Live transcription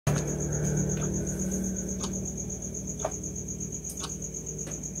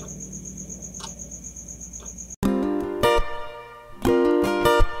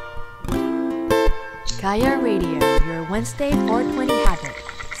Gaia Radio, your Wednesday 420 habit.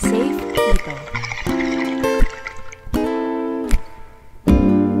 Safe people.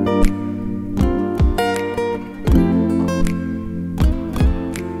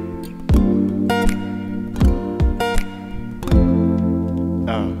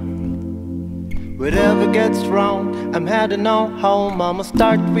 Whatever gets wrong, I'm heading on home. I'ma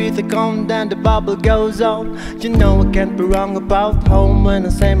start with the gun, then the bubble goes on. You know I can't be wrong about home when I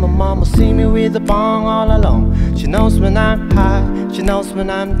say my mama see me with a bong all alone. She knows when I'm high, she knows when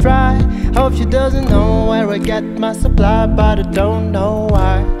I'm dry. Hope she doesn't know where I get my supply, but I don't know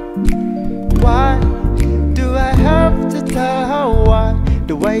why. Why do I have to tell her why?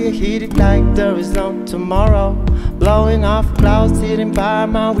 The way you hit it like there is no tomorrow, blowing off clouds sitting by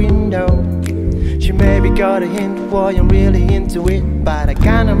my window. She maybe got a hint why I'm really into it, but I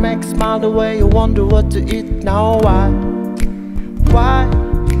kinda make smile the way you wonder what to eat. Now why? Why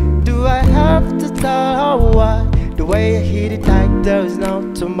do I have to tell her why? The way you hit it like there is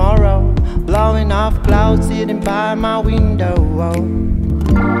no tomorrow, blowing off clouds sitting by my window.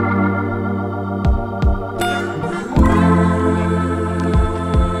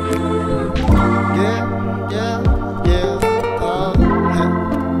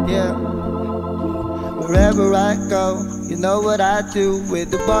 Wherever I go, you know what I do.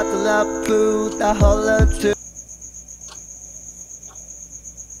 With a bottle of booze, I holler too.